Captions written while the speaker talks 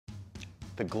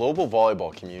The global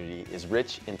volleyball community is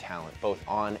rich in talent, both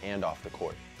on and off the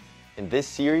court. In this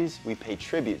series, we pay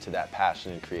tribute to that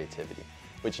passion and creativity,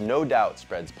 which no doubt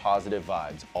spreads positive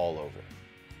vibes all over.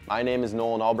 My name is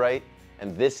Nolan Albrecht,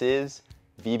 and this is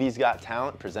VB's Got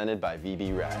Talent, presented by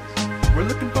VB Rags. We're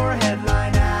looking for a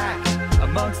headline act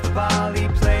amongst the volley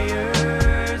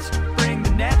players. Bring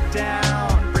the net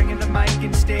down, bring in the mic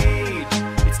and stage.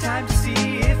 It's time to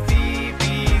see if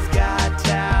VB's got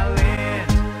talent.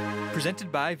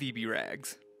 Presented by VB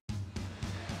Rags.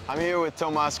 I'm here with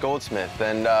Tomás Goldsmith,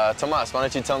 and Tomás, why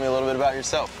don't you tell me a little bit about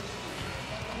yourself?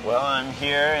 Well, I'm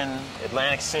here in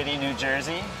Atlantic City, New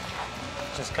Jersey,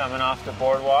 just coming off the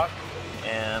boardwalk,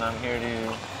 and I'm here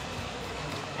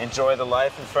to enjoy the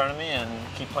life in front of me and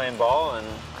keep playing ball and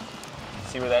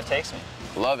see where that takes me.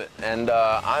 Love it, and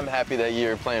I'm happy that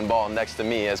you're playing ball next to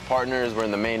me. As partners, we're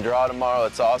in the main draw tomorrow.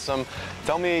 It's awesome.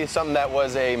 Tell me something that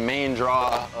was a main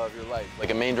draw of your life, like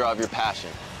a main draw of your passion.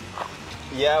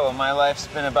 Yeah, well, my life's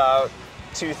been about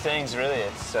two things, really.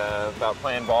 It's about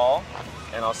playing ball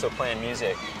and also playing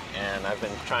music. And I've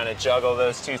been trying to juggle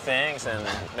those two things and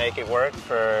make it work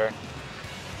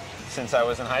since I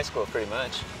was in high school, pretty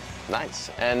much. Nice.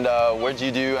 And what did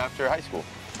you do after high school?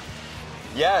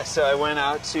 Yeah, so I went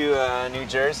out to New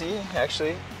Jersey,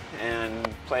 actually, and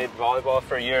played volleyball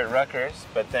for a year at Rutgers,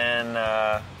 but then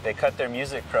they cut their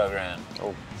music program.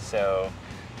 Oh. So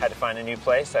had to find a new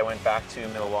place. I went back to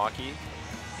Milwaukee,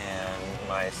 and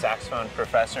my saxophone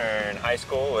professor in high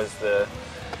school was the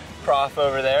prof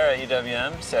over there at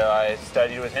UWM, so I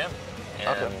studied with him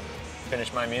and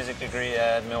finished my music degree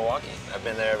at Milwaukee. I've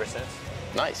been there ever since.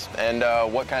 Nice. And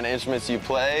what kind of instruments do you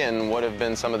play, and what have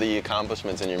been some of the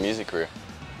accomplishments in your music career?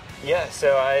 Yeah,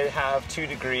 so I have 2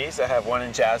 degrees. I have one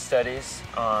in jazz studies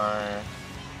on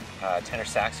tenor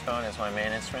saxophone as my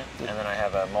main instrument, and then I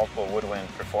have a multiple woodwind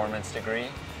performance degree.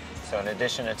 So in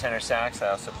addition to tenor sax, I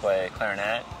also play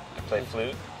clarinet, I play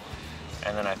flute,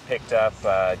 and then I picked up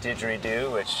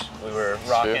didgeridoo, which we were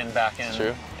rocking back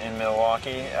in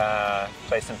Milwaukee.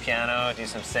 Play some piano, do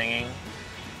some singing,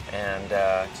 and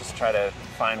just try to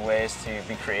find ways to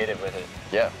be creative with it.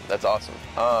 Yeah, that's awesome.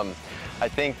 I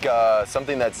think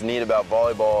something that's neat about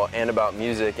volleyball and about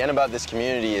music and about this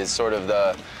community is sort of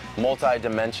the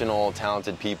multi-dimensional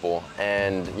talented people.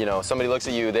 And you know, somebody looks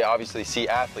at you, they obviously see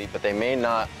athlete, but they may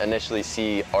not initially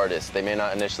see artist. They may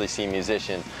not initially see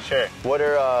musician. Sure. What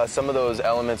are some of those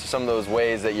elements or some of those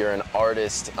ways that you're an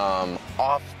artist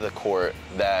off the court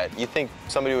that you think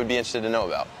somebody would be interested to know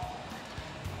about?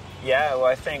 Yeah, well,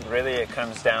 I think really it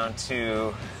comes down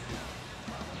to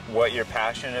what you're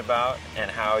passionate about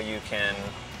and how you can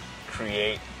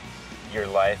create your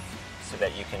life so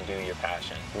that you can do your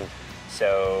passion.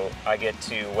 So I get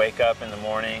to wake up in the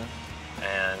morning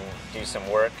and do some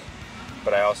work,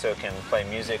 but I also can play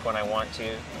music when I want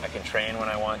to. I can train when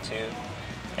I want to.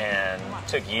 And it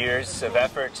took years of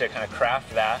effort to kind of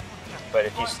craft that, but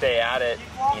if you stay at it,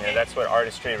 you know, that's what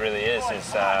artistry really is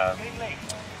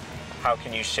how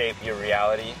can you shape your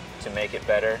reality to make it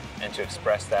better and to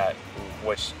express that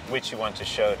which you want to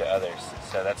show to others.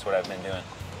 So that's what I've been doing.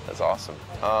 That's awesome.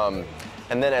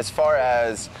 And then as far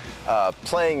as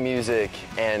playing music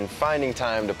and finding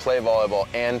time to play volleyball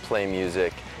and play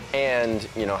music and,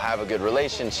 you know, have a good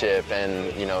relationship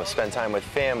and, you know, spend time with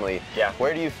family,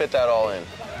 where do you fit that all in?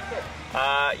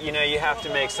 You know, you have to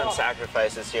make some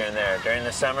sacrifices here and there. During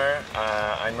the summer,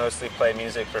 I mostly play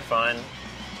music for fun.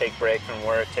 Take a break from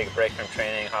work, take a break from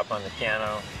training, hop on the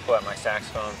piano, pull out my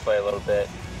saxophone, play a little bit,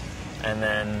 and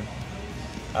then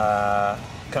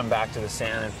come back to the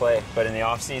sand and play. But in the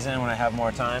off season, when I have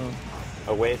more time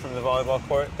away from the volleyball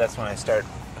court, that's when I start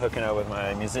hooking up with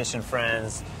my musician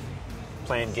friends,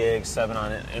 playing gigs,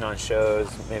 subbing in on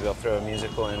shows. Maybe I'll throw a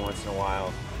musical in once in a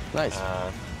while. Nice.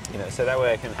 You know, so that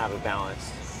way I can have a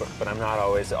balance. But I'm not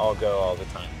always all go all the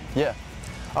time. Yeah.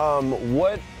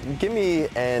 Give me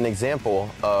an example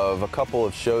of a couple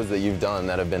of shows that you've done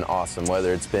that have been awesome,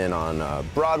 whether it's been on a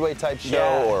Broadway type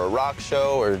show or a rock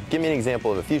show, or give me an example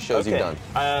of a few shows you've done.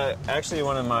 Actually,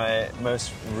 one of my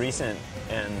most recent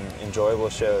and enjoyable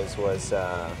shows was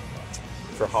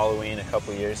for Halloween a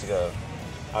couple years ago.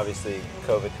 Obviously,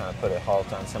 COVID kind of put a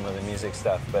halt on some of the music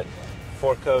stuff, but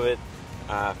before COVID,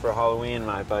 for Halloween,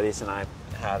 my buddies and I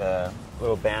had a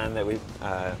little band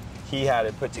that he had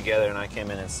it put together, and I came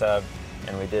in and subbed,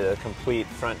 and we did a complete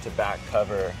front-to-back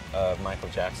cover of Michael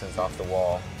Jackson's Off the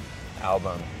Wall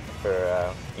album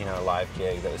for you know, a live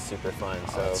gig that was super fun.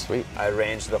 So sweet. I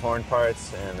arranged the horn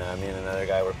parts, and me and another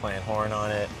guy were playing horn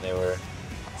on it. They were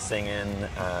singing,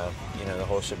 you know, the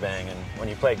whole shebang. And when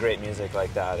you play great music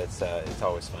like that, it's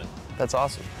always fun. That's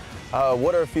awesome.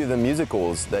 What are a few of the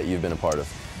musicals that you've been a part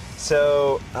of?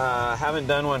 So, haven't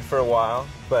done one for a while,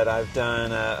 but I've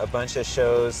done a bunch of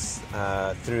shows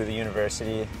through the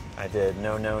university. I did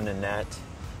No No Nanette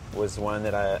was one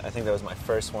that I think that was my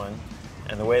first one.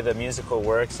 And the way the musical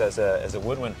works as a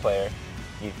woodwind player,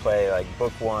 you play like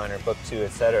book 1 or book 2,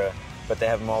 etc., but they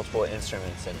have multiple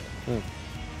instruments in it.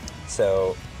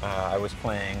 So I was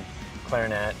playing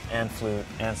clarinet and flute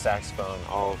and saxophone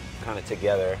all kind of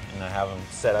together, and I have them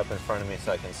set up in front of me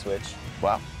so I can switch.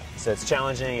 Wow. So it's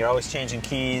challenging. You're always changing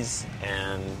keys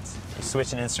and you're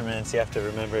switching instruments. You have to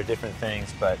remember different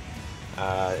things, but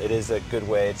it is a good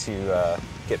way to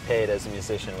get paid as a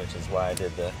musician, which is why I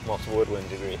did the multiple woodwind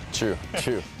degree. True,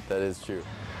 true. That is true.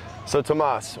 So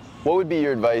Tomás, what would be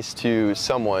your advice to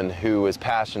someone who is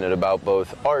passionate about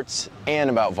both arts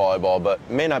and about volleyball, but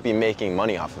may not be making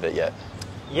money off of it yet?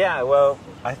 Yeah, well,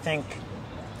 I think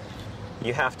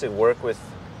you have to work with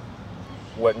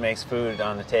what makes food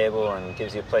on the table and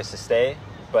gives you a place to stay,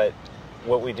 but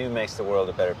what we do makes the world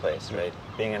a better place, right?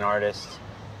 Being an artist,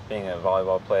 being a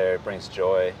volleyball player brings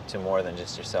joy to more than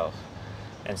just yourself.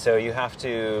 And so you have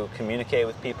to communicate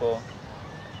with people,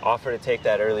 offer to take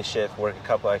that early shift, work a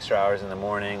couple extra hours in the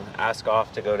morning, ask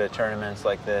off to go to tournaments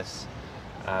like this.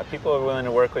 People are willing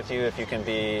to work with you if you can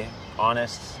be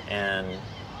honest and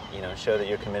show that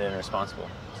you're committed and responsible.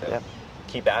 So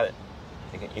keep at it.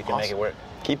 You can make it work.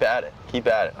 Keep at it. Keep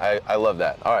at it. I love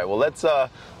that. All right, well let's play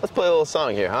a little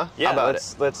song here, huh? Yeah, how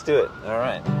about let's do it. All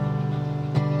right.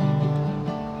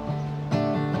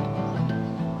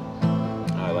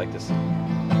 Oh, I like this song.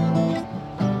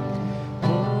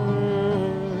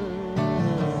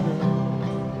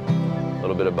 A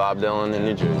little bit of Bob Dylan in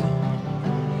New Jersey.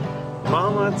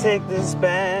 Mama, take this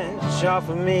badge off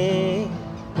of me.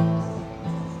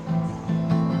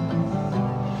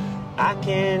 I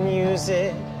can't use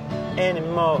it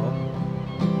anymore.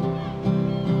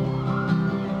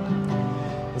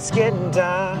 It's getting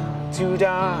dark, too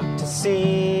dark to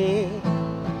see.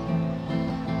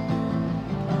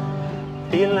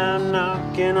 Feel I'm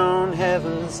knocking on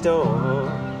heaven's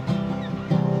door.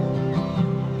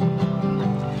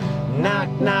 Knock,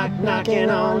 knock, knocking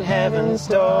on heaven's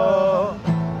door.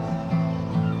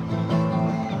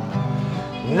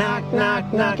 Knock,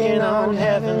 knock, knocking on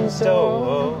heaven's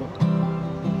door.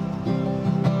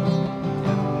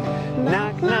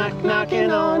 Knock, knock,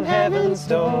 knocking on heaven's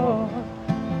door.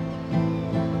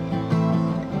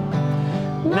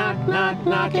 Knock, knock,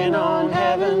 knocking on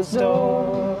heaven's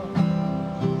door.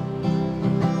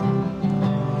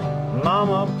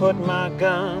 Mama put my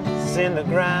guns in the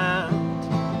ground.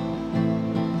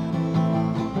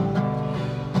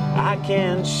 I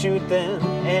can't shoot them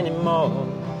anymore.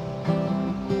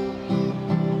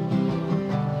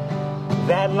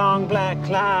 That long black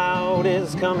cloud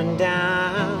is coming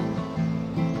down.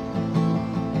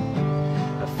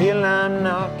 I feel I'm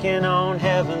knocking on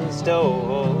heaven's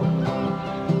door.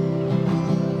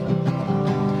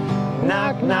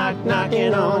 Knock, knock,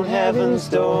 knocking on heaven's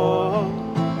door.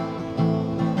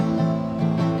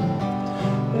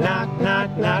 Knock,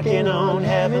 knock, knocking on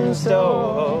heaven's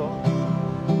door.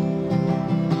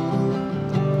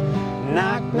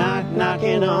 Knock, knock,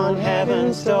 knocking on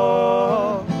heaven's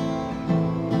door.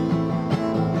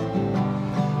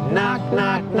 Knock,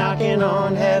 knock, knocking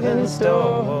on heaven's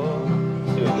door.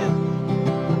 Do it again.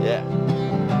 Yeah.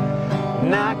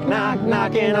 Knock, knock,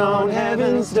 knocking on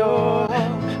heaven's door.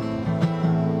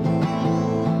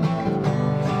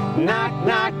 Knock,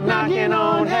 knock, knocking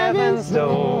on heaven's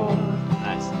door.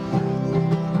 Nice.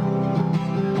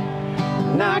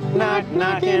 Knock, knock,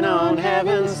 knocking on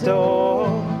heaven's door.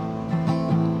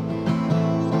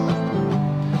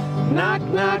 Knock,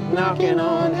 knock, knocking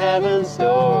on heaven's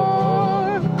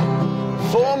door.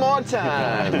 4 more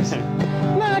times.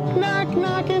 Knock, knock,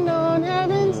 knocking on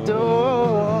heaven's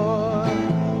door.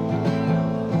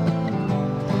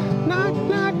 Knock,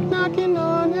 knock, knocking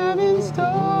on heaven's door.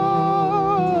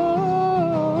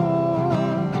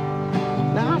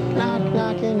 Knock, knock,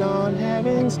 knocking on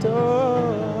heaven's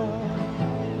door.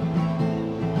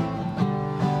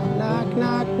 Knock,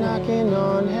 knock, knocking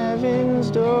on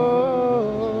heaven's door.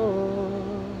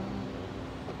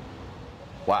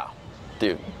 Wow.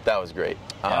 Dude, that was great.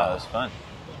 Yeah, that was fun.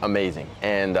 Amazing.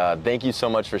 And thank you so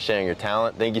much for sharing your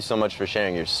talent. Thank you so much for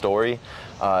sharing your story.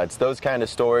 It's those kind of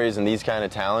stories and these kind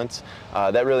of talents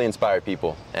that really inspire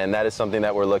people. And that is something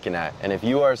that we're looking at. And if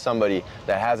you are somebody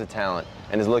that has a talent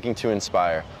and is looking to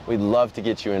inspire, we'd love to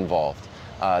get you involved.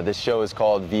 This show is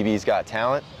called VB's Got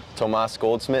Talent. Tomás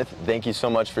Goldsmith, thank you so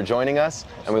much for joining us.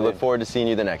 And we look forward to seeing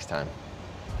you the next time.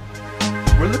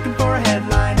 We're looking for a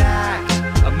headline act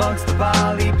amongst the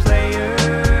volley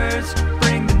players.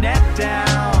 Bring the net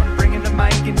down, bring in the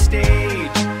mic and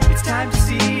stage. It's time to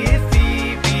see if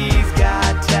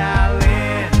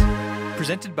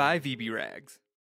Presented by VB Rags.